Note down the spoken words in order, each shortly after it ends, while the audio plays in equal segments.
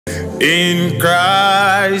in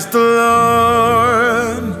Christ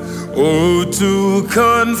alone. Oh, to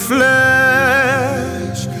confess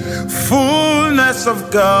fullness of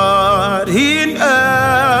God in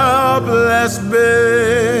helpless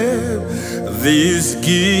babe, this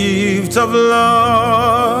gift of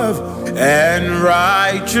love and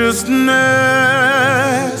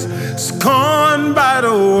righteousness, scorned by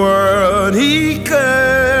the world, he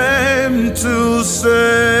came to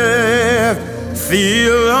save.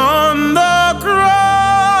 Feel on the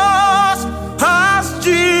cross as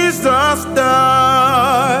Jesus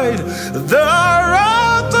died, the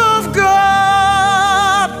wrath of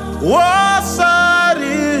God was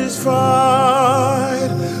satisfied.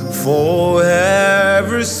 For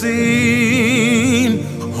every sin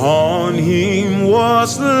on him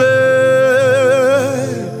was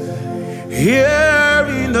laid. Here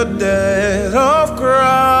in the death of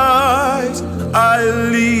Christ I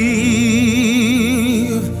live.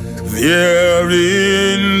 There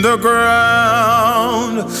in the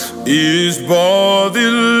ground is body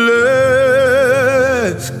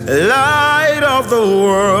laid, light of the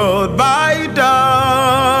world by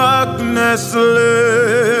darkness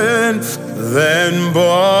slain, then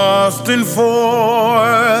bursting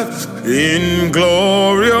forth in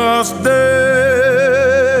glorious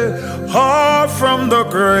day, up from the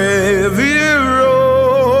grave he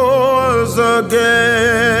rose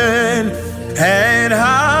again, and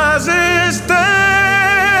as he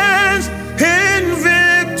stands in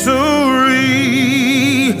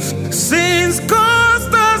victory, sin's cost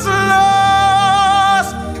has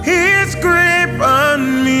lost its grip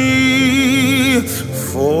on me.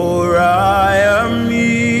 For I am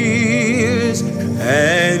his,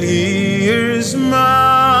 and he is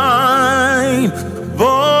mine,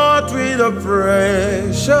 bought with the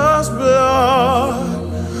precious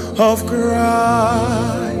blood of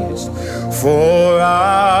Christ. For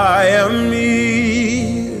I am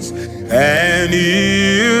his, and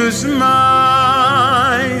he is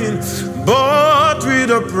mine, bought with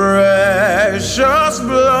the precious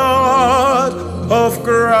blood of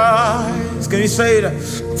Christ. Can you say that?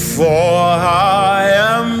 For I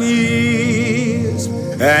am his,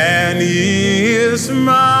 and he is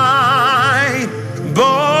mine,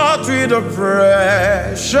 bought with the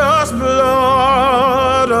precious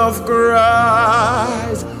blood of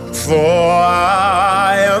Christ. For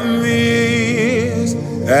I am his,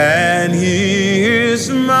 and he is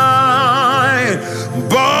mine,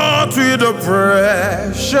 bought with the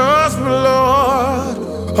precious blood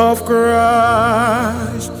of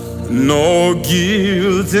Christ. No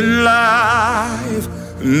guilt in life,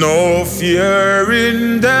 no fear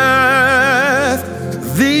in death.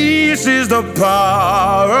 This is the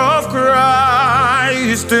power of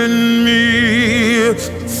Christ in me.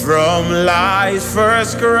 From life's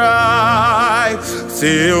first cry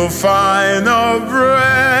till final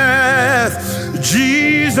breath,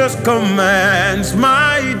 Jesus commands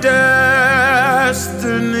my destiny.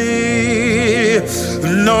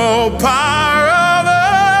 No power of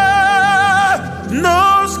earth,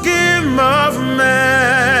 no scheme of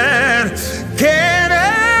man can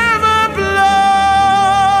ever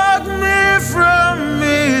block me from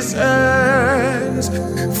his hands.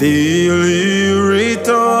 Till he returns,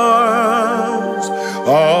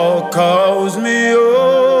 all calls me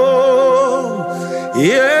home.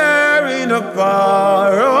 Here in the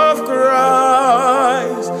power of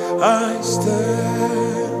Christ I stand.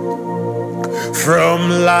 From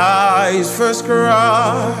life's first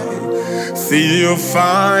cry till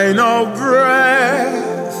final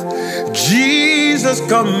breath, Jesus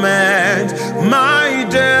commands my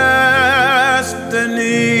destiny.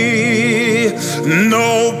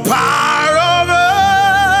 No power of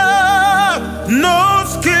earth, no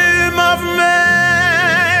scheme of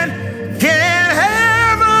man can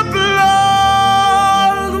ever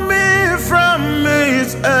block me from his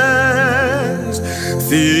hands.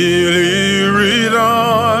 Till he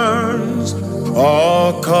returns,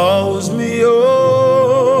 all calls me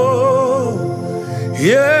home.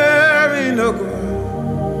 Here in the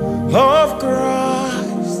ground of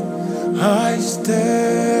Christ I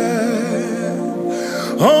stand.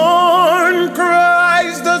 On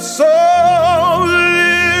Christ the solid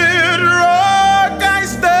rock I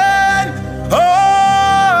stand.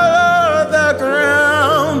 All other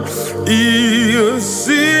ground is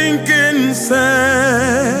sinking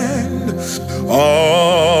sand.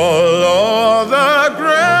 All other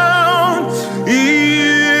ground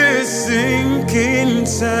is sinking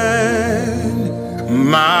sand.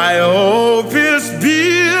 My hope is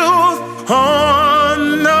built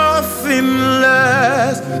on nothing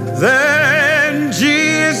less than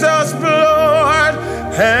Jesus' blood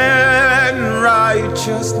and righteousness.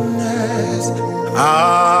 righteousness.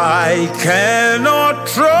 I cannot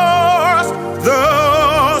trust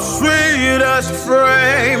the sweetest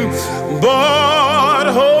frame, but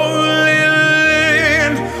wholly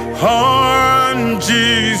lean on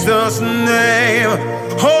Jesus' name.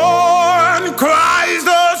 On Christ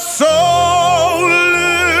the solid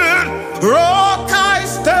rock I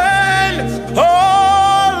stand.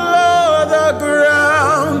 All other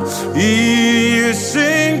ground is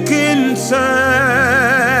sinking sand.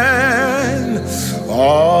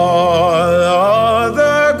 All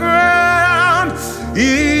other ground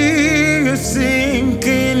is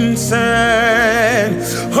sinking sand.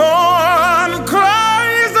 On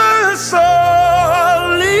Christ the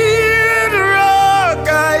solid rock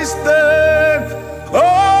I stand.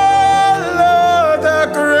 All other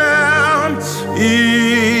ground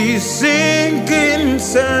is sinking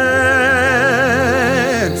sand.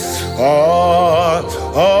 All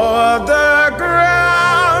other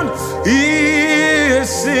ground is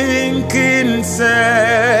sinking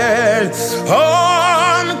sand.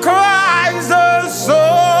 On Christ the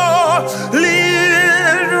solid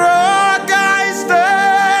rock I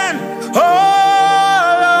stand.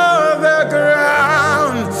 All other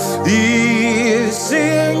ground is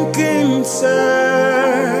sinking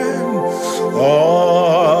sand.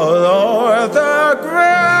 All other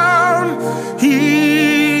ground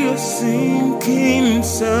is sinking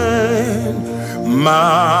sand.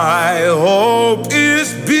 My hope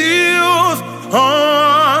is built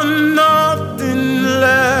on nothing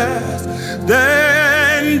less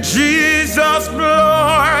than Jesus'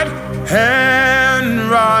 blood and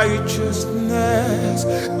righteousness.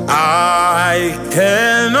 I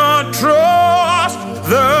cannot trust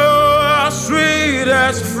the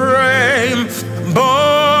sweetest frame,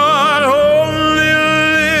 but only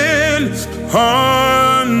lean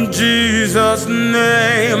on Jesus'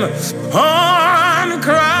 name. On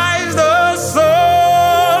Christ the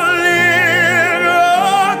solid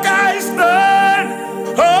rock I stand.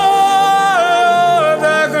 All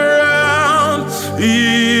the ground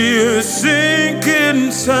is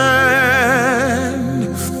sinking sand.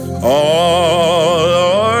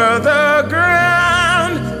 All the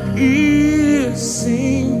ground is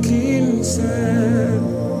sinking sand.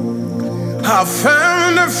 I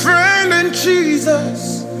found a friend in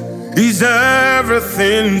Jesus. He's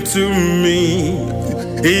everything to me.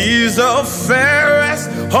 He's the fairest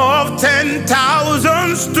of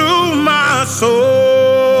 10,000s to my soul.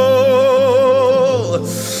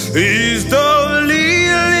 He's the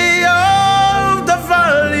lily of the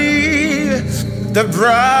valley, the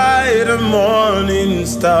bright morning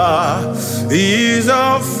star. He's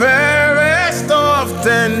the fairest of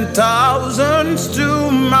 10,000s to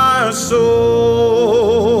my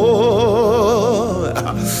soul.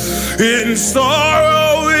 In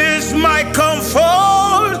sorrow is my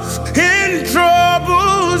comfort, in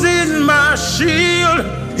troubles is my shield.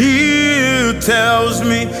 He tells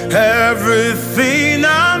me everything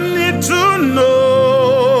I need to know.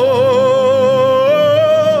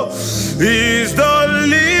 He's the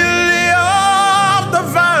lily of the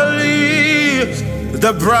valley,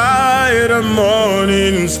 the bright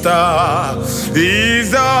morning star. He's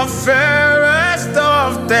the fairest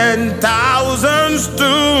of 10,000s to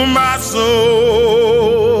my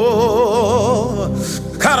soul.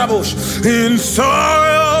 Karabush. In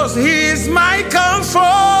sorrows he's my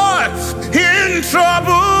comfort, in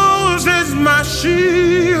troubles is my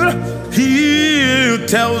shield. He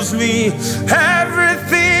tells me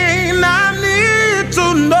everything I need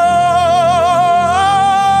to know.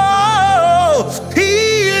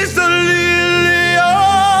 He is the lily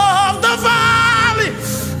of the valley,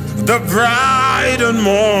 the bright and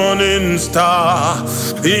morning star.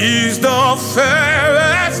 He's the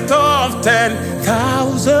fairest of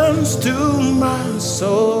 10,000s to my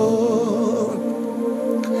soul.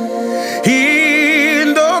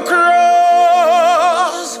 In the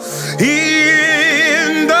cross,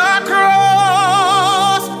 in the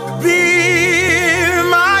cross, be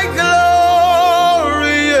my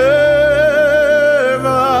glory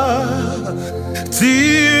ever,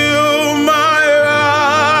 till my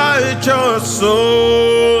righteous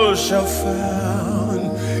soul shall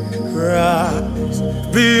find rise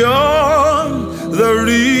beyond the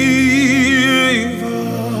river.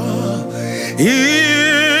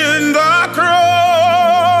 In the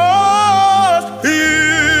cross,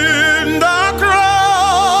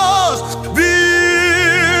 be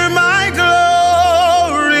my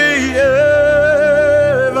glory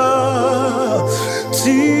ever,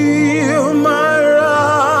 till my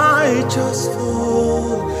righteous soul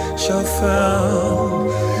shall find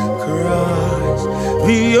Christ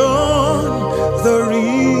beyond the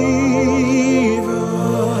river.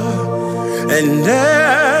 and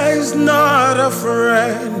there's not a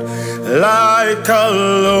friend like a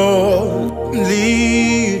lonely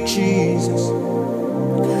Jesus.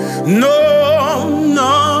 No,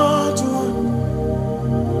 not one.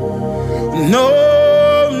 No,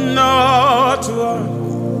 not one.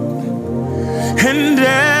 And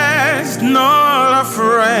there's not a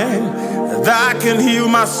friend that can heal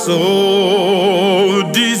my soul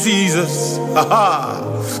diseases.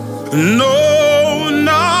 No,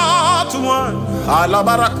 not one.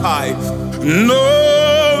 Alabarakai.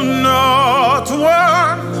 No, not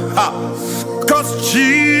one. 'Cause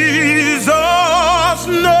Jesus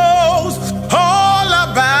knows all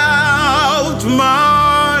about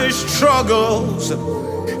my struggles,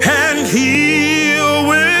 and He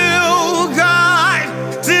will guide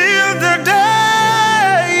till the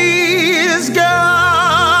day is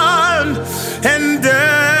gone. And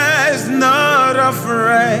there's not a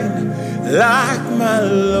friend like my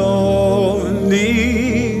lonely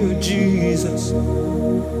Jesus.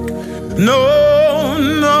 No,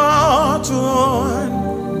 not one.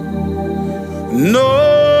 No,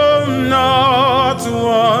 not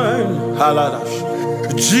one. Haladash.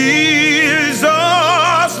 Jesus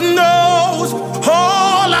knows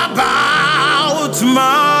all about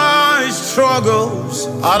my struggles.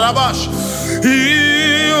 Arabash. He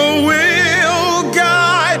will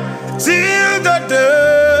guide till the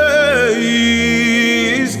day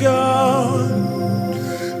is gone.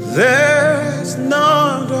 There's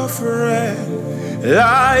not a friend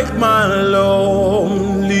like my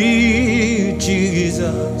lonely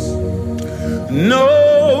Jesus. No,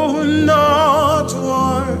 not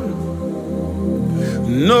one.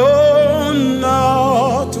 No,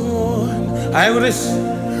 not one. I will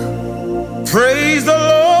praise the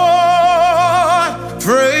Lord,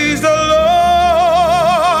 praise the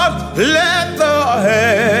Lord. Let the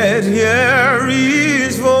head hear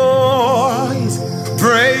His voice.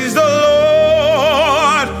 Praise the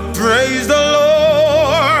Lord, praise the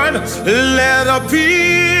Lord. Let the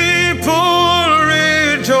people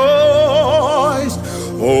rejoice.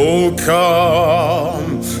 Oh, come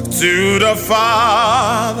to the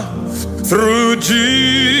Father through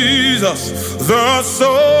Jesus the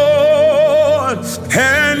Son,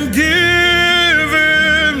 and give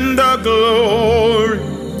Him the glory.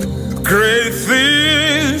 Great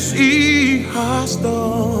things He has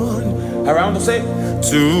done. Around the say,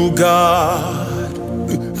 to God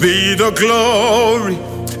be the glory.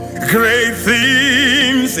 Great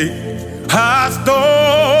things He has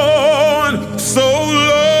done. So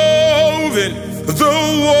loving the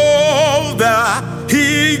world that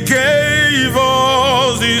He gave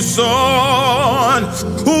us His Son,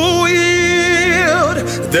 who yielded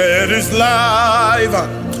His life,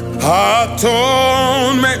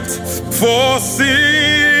 atonement for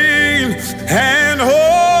sin, and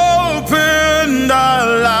opened our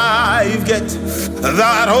life gate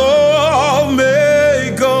that all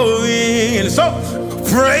may go in. So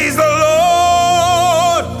praise the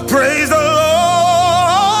Lord, praise the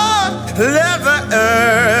Lord. Let the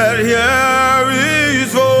earth hear His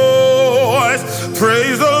voice.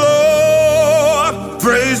 Praise the Lord,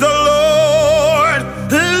 praise the Lord.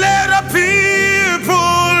 Let the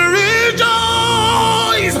people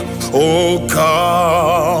rejoice. Oh,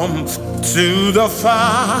 come to the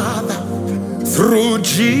Father through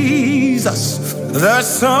Jesus the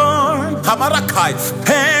Son,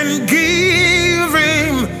 and give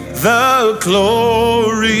Him the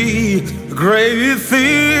glory. Great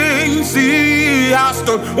things He has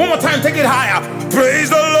done. One more time, take it higher. Praise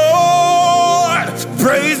the Lord,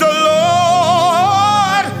 praise the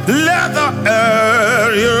Lord. Let the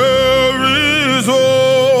earth hear His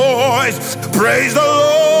voice. Praise the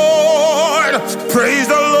Lord, praise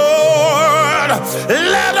the Lord.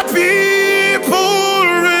 Let the people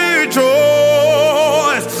rejoice.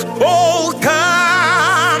 Oh,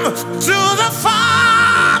 come to the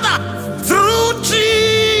Father through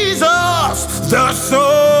Jesus the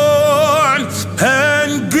Son,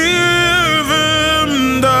 and give Him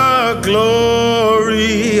the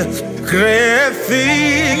glory. Great things